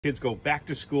Kids go back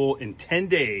to school in 10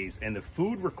 days and the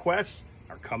food requests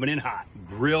are coming in hot.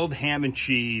 Grilled ham and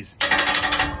cheese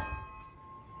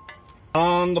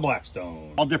on the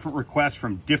Blackstone. All different requests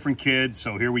from different kids,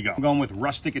 so here we go. I'm going with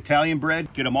rustic Italian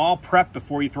bread. Get them all prepped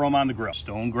before you throw them on the grill.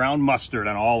 Stone ground mustard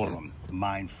on all of them.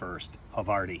 Mine first,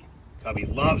 Havarti. Hubby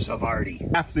loves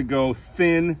Havarti. Have to go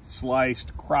thin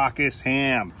sliced Crocus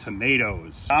ham.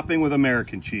 Tomatoes. Topping with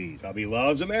American cheese. Hubby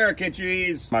loves American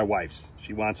cheese. My wife's.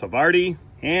 She wants Havarti,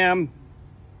 ham,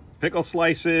 pickle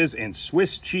slices, and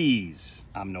Swiss cheese.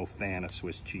 I'm no fan of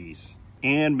Swiss cheese.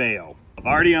 And mayo.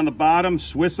 Havarti on the bottom,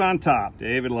 Swiss on top.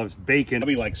 David loves bacon.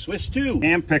 Hubby likes Swiss too.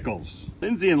 And pickles.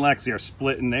 Lindsay and Lexi are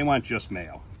splitting. They want just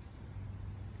mayo.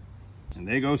 And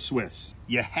they go Swiss.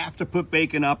 You have to put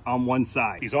bacon up on one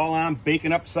side. He's all on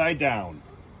bacon upside down.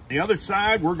 The other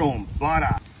side, we're going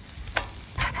butter.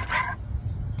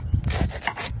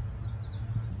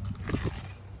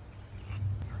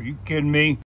 Are you kidding me?